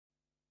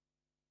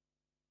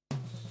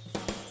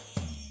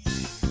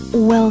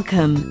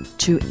Welcome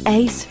to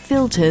ACE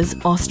Filters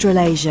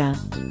Australasia.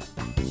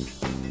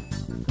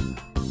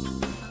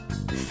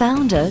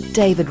 Founder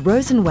David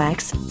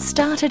Rosenwax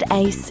started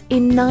ACE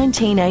in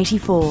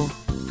 1984.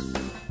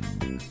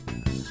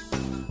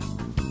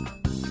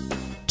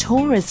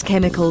 Taurus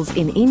Chemicals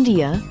in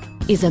India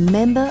is a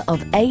member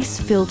of ACE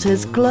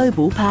Filters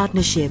Global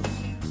Partnership.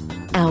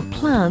 Our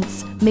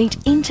plants meet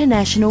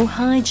international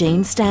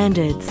hygiene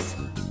standards,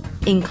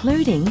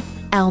 including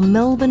our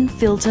Melbourne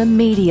Filter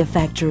Media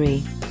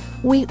Factory.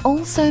 We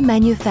also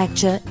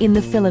manufacture in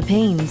the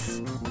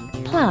Philippines,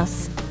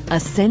 plus a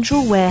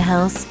central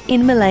warehouse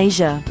in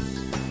Malaysia.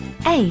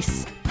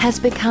 ACE has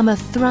become a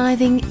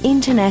thriving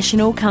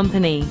international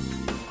company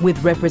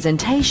with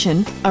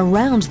representation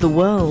around the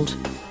world.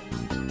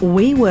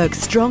 We work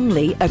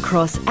strongly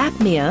across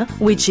APMEA,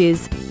 which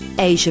is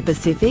Asia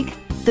Pacific,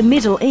 the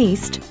Middle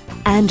East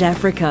and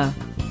Africa.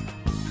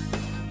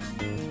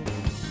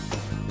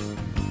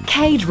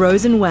 Kate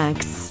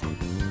Rosenwax,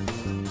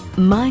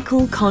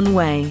 Michael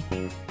Conway,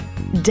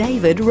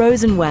 David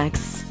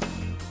Rosenwax,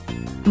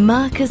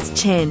 Marcus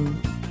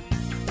Chen,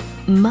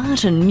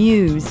 Martin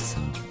Muse,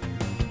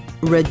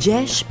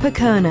 Rajesh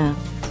Pakurna,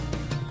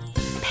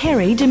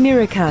 Perry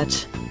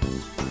Demirikut.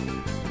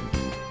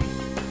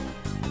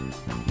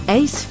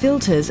 ACE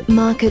Filters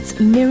markets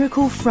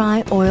Miracle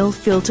Fry Oil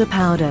Filter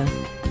Powder,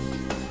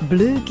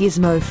 Blue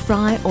Gizmo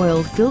Fry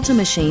Oil Filter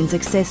Machines,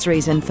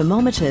 accessories and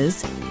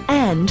thermometers,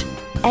 and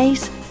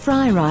ACE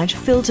Fry-Right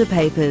filter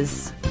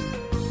papers.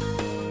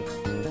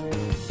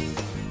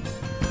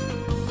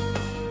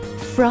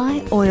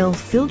 Fry oil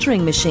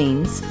filtering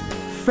machines,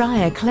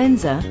 fryer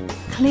cleanser,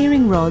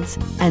 clearing rods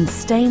and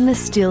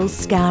stainless steel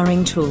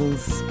scouring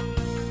tools.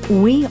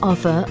 We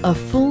offer a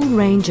full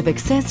range of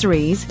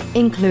accessories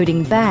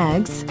including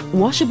bags,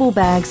 washable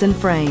bags and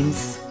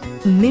frames,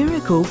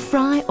 Miracle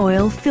Fry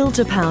Oil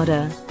Filter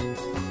Powder,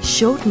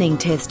 shortening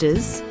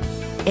testers,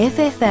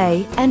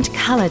 FFA and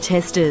colour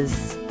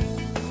testers,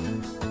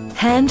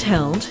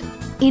 handheld,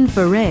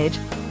 infrared,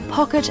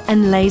 pocket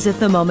and laser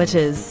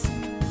thermometers,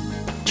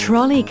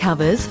 trolley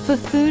covers for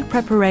food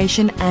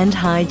preparation and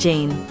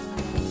hygiene.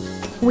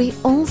 We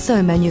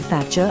also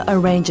manufacture a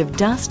range of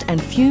dust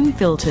and fume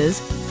filters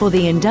for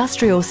the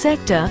industrial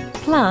sector,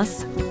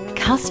 plus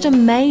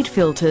custom-made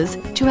filters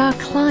to our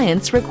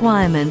clients'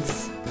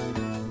 requirements.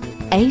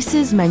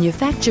 ACE's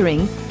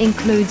manufacturing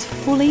includes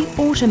fully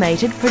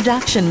automated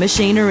production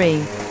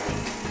machinery.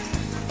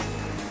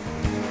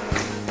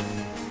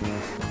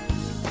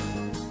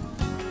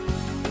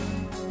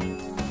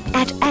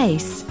 At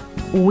ACE,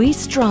 we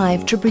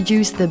strive to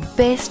produce the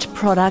best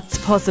products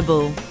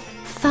possible.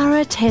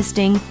 Thorough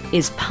testing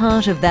is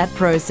part of that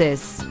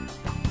process.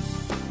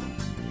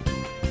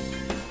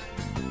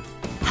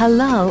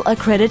 Halal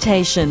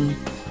accreditation,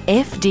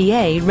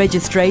 FDA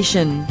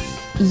registration,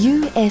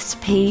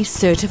 USP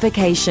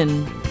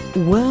certification,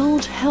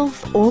 World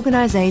Health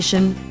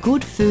Organization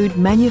Good Food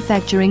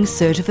Manufacturing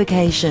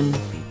certification,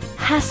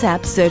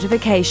 HACCP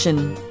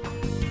certification.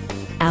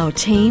 Our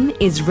team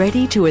is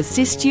ready to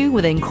assist you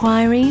with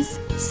inquiries,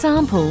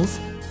 samples,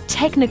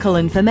 technical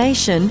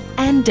information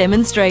and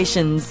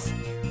demonstrations.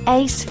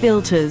 ACE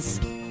Filters,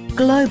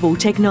 global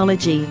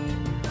technology,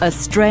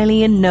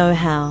 Australian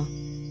know-how.